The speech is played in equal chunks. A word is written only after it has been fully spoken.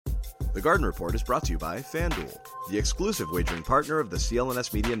The Garden Report is brought to you by FanDuel, the exclusive wagering partner of the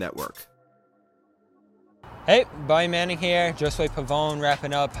CLNS Media Network. Hey, Barry Manning here, Josue Pavone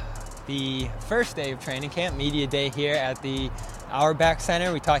wrapping up the first day of training camp, media day here at the Auerbach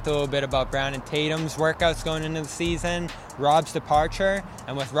Center. We talked a little bit about Brown and Tatum's workouts going into the season, Rob's departure,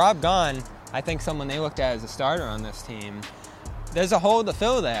 and with Rob gone, I think someone they looked at as a starter on this team. There's a hole to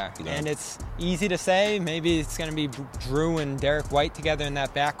fill there, and it's easy to say. Maybe it's going to be Drew and Derek White together in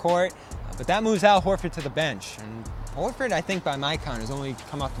that backcourt, but that moves Al Horford to the bench. And Horford, I think by my count, has only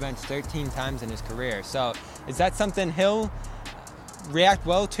come off the bench 13 times in his career. So is that something he'll react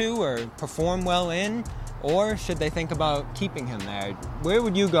well to or perform well in, or should they think about keeping him there? Where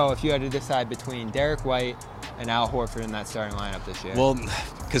would you go if you had to decide between Derek White and Al Horford in that starting lineup this year? Well,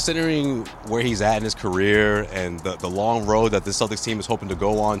 considering where he's at in his career and the long road that the Celtics team is hoping to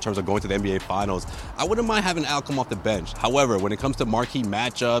go on in terms of going to the NBA Finals, I wouldn't mind having Al come off the bench. However, when it comes to marquee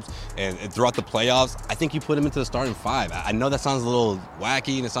matchups and throughout the playoffs, I think you put him into the starting five. I know that sounds a little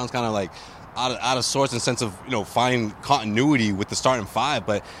wacky and it sounds kind of like out of sorts in the sense of, finding continuity with the starting five,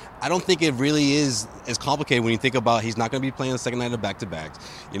 but I don't think it really is as complicated when you think about he's not going to be playing the second night of back-to-backs.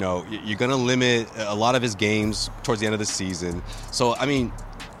 You're going to limit a lot of his games towards the end of the season. So,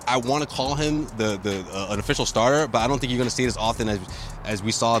 I want to call him an official starter, but I don't think you're going to see it as often as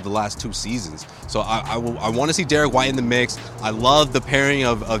we saw the last two seasons. So I want to see Derek White in the mix. I love the pairing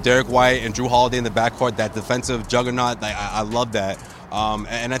of Derek White and Drew Holiday in the backcourt, that defensive juggernaut. I love that.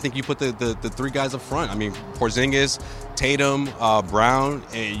 And I think you put the three guys up front. Porzingis, Tatum, Brown.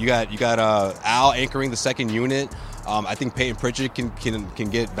 You got Al anchoring the second unit. I think Peyton Pritchard can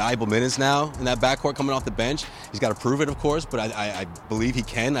get valuable minutes now in that backcourt coming off the bench. He's got to prove it, of course, but I believe he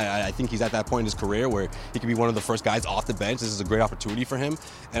can. I think he's at that point in his career where he can be one of the first guys off the bench. This is a great opportunity for him.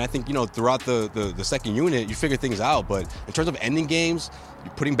 And I think, throughout the second unit, you figure things out. But in terms of ending games,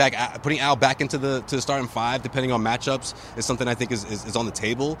 putting Al back into the starting five, depending on matchups, is something I think is on the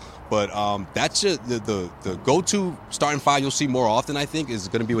table. But that's just the go-to starting five you'll see more often, I think, is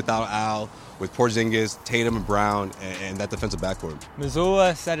going to be without Al, with Porzingis, Tatum, and Brown, and that defensive backcourt.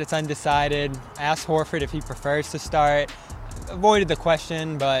 Mazzulla said it's undecided. Asked Horford if he prefers to start. Avoided the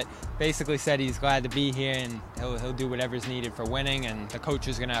question, but basically said he's glad to be here and he'll do whatever's needed for winning, and the coach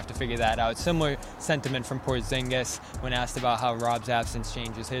is going to have to figure that out. Similar sentiment from Porzingis when asked about how Rob's absence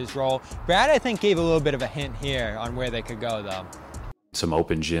changes his role. Brad, I think, gave a little bit of a hint here on where they could go, though. Some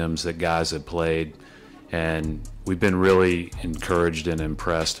open gyms that guys have played, and we've been really encouraged and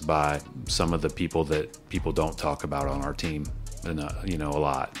impressed by some of the people that people don't talk about on our team, and a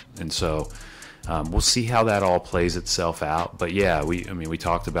lot. And so we'll see how that all plays itself out. But yeah, we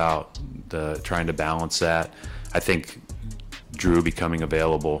talked about trying to balance that. I think Drew becoming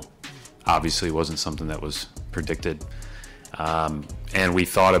available obviously wasn't something that was predicted. And we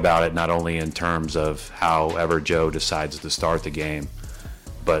thought about it not only in terms of however Joe decides to start the game,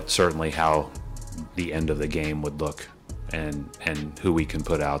 but certainly how the end of the game would look and who we can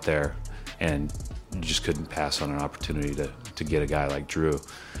put out there. And you just couldn't pass on an opportunity to get a guy like Drew.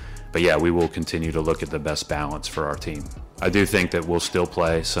 But yeah, we will continue to look at the best balance for our team. I do think that we'll still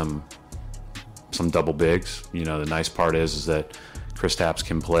play some double bigs. The nice part is that Kristaps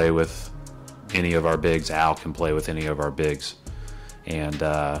can play with any of our bigs. Al can play with any of our bigs, and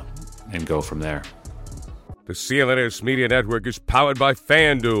go from there. The CLNS Media Network is powered by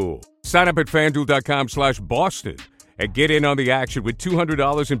FanDuel. Sign up at FanDuel.com/Boston and get in on the action with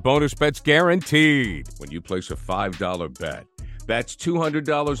 $200 in bonus bets guaranteed when you place a $5 bet. That's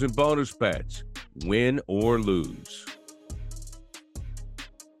 $200 in bonus bets, win or lose.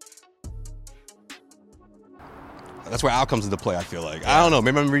 That's where Al comes into play, I feel like. I don't know,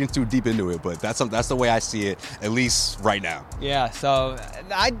 maybe I'm reading too deep into it, but that's the way I see it, at least right now. Yeah, so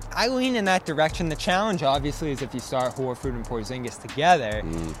I lean in that direction. The challenge, obviously, is if you start Horford and Porzingis together,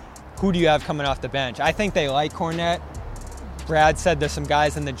 who do you have coming off the bench? I think they like Kornet. Brad said there's some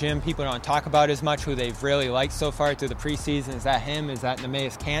guys in the gym people don't talk about as much who they've really liked so far through the preseason. Is that him? Is that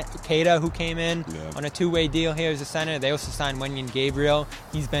Neemias Queta, who came in on a two-way deal here as a center? They also signed Wenyen Gabriel.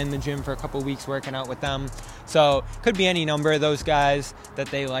 He's been in the gym for a couple weeks working out with them. So could be any number of those guys that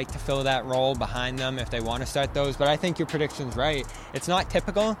they like to fill that role behind them if they want to start those. But I think your prediction's right. It's not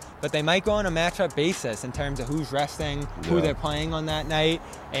typical, but they might go on a matchup basis in terms of who's resting, who they're playing on that night,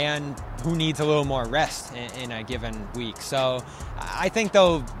 and who needs a little more rest in a given week. So I think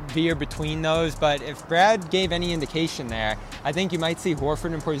they'll veer between those, but if Brad gave any indication there, I think you might see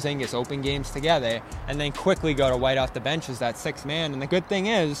Horford and Porzingis open games together and then quickly go to White off the bench as that sixth man. And the good thing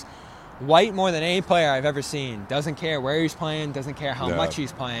is, White, more than any player I've ever seen, doesn't care where he's playing, doesn't care how much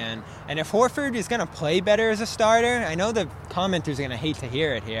he's playing. And if Horford is going to play better as a starter, I know the commenters are going to hate to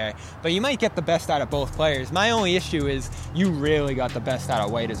hear it here, but you might get the best out of both players. My only issue is you really got the best out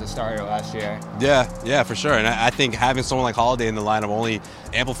of White as a starter last year. Yeah, for sure. And I think having someone like Holiday in the lineup only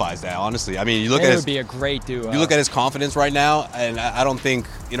amplifies that, honestly. I mean, you look at would be a great duo. You look at his confidence right now, and I don't think,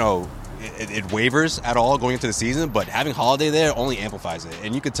 it wavers at all going into the season, but having Holiday there only amplifies it.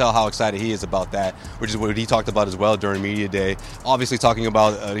 And you could tell how excited he is about that, which is what he talked about as well during media day. Obviously talking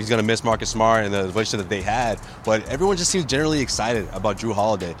about he's going to miss Marcus Smart and the relationship that they had, but everyone just seems generally excited about Drew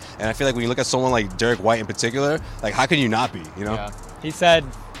Holiday. And I feel like when you look at someone like Derek White in particular, like, how can you not be, Yeah. He said,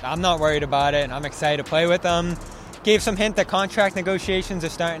 I'm not worried about it, and I'm excited to play with him. Gave some hint that contract negotiations are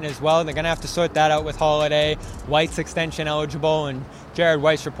starting as well. They're going to have to sort that out with Holiday. White's extension eligible, and Jared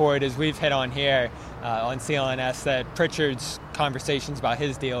Weiss reported, as we've hit on here on CLNS, that Pritchard's conversations about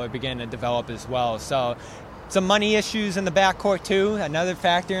his deal are beginning to develop as well. So some money issues in the backcourt too, another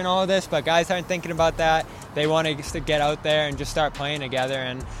factor in all of this, but guys aren't thinking about that. They want to get out there and just start playing together.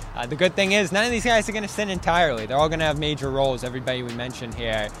 And the good thing is none of these guys are going to sit entirely. They're all going to have major roles, everybody we mentioned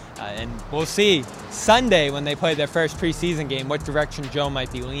here. And we'll see Sunday when they play their first preseason game what direction Joe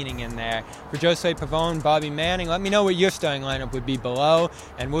might be leaning in there. For Josue Pavone, Bobby Manning, let me know what your starting lineup would be below.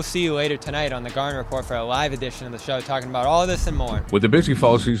 And we'll see you later tonight on the Garden Report for a live edition of the show talking about all of this and more. With the busy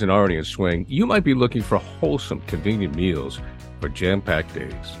fall season already in swing, you might be looking for wholesome, convenient meals for jam-packed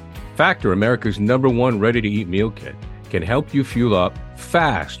days. Factor, America's #1 ready-to-eat meal kit, can help you fuel up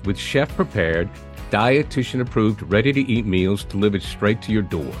fast with chef-prepared, dietitian-approved, ready-to-eat meals delivered straight to your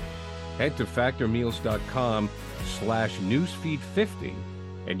door. Head to factormeals.com/newsfeed50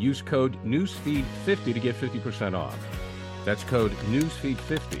 and use code newsfeed50 to get 50% off. That's code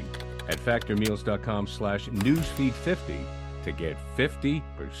newsfeed50 at factormeals.com/newsfeed50 to get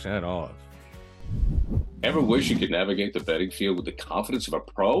 50% off. Ever wish you could navigate the betting field with the confidence of a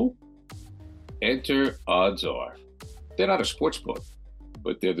pro? Enter Odds Are. They're not a sports book,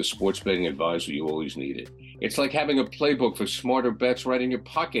 but they're the sports betting advisor you always needed. It's like having a playbook for smarter bets right in your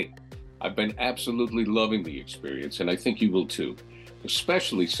pocket. I've been absolutely loving the experience, and I think you will too,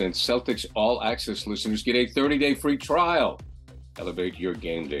 especially since Celtics All Access listeners get a 30-day free trial. Elevate your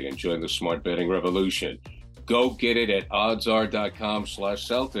game day and join the smart betting revolution. Go get it at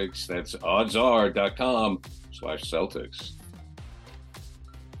oddsr.com/Celtics. That's oddsr.com/Celtics.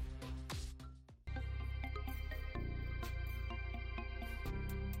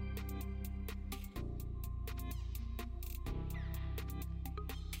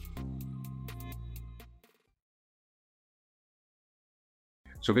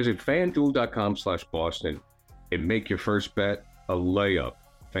 So visit fanduel.com/Boston and make your first bet a layup.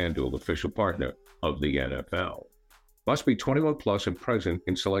 FanDuel, official partner of the NFL. Must be 21 plus and present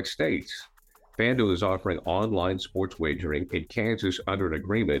in select states. FanDuel is offering online sports wagering in Kansas under an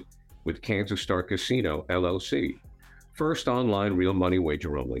agreement with Kansas Star Casino, LLC. First online real money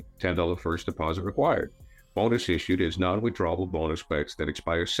wager only. $10 first deposit required. Bonus issued is non-withdrawable bonus bets that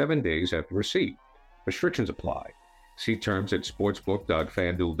expire 7 days after receipt. Restrictions apply. See terms at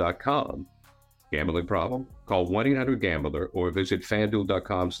sportsbook.fanduel.com. Gambling problem? Call 1-800-GAMBLER or visit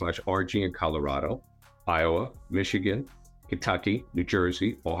fanduel.com/RG in Colorado, Iowa, Michigan, Kentucky, New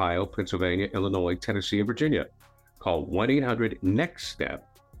Jersey, Ohio, Pennsylvania, Illinois, Tennessee, and Virginia. Call 1-800-NEXT-STEP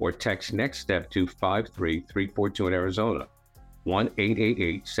or text NEXT-STEP to 53342 in Arizona,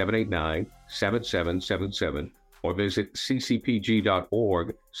 1-888-789-7777, or visit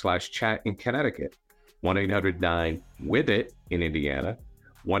ccpg.org/chat in Connecticut, 1-800-9-WITH-IT in Indiana,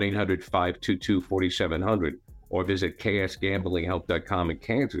 1-800-522-4700, or visit ksgamblinghelp.com in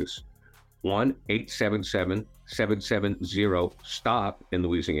Kansas, 1-877-770-STOP in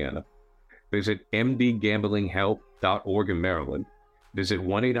Louisiana. Visit mdgamblinghelp.org in Maryland. Visit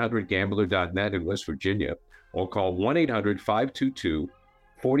 1-800-GAMBLER.net in West Virginia, or call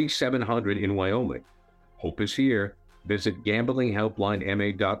 1-800-522-4700 in Wyoming. Hope is here. Visit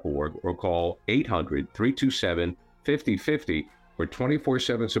gamblinghelplinema.org or call 800-327-5050 for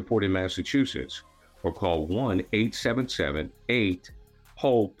 24/7 support in Massachusetts, or call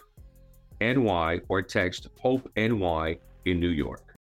 1-877-8-HOPE-NY or text HOPE-NY in New York.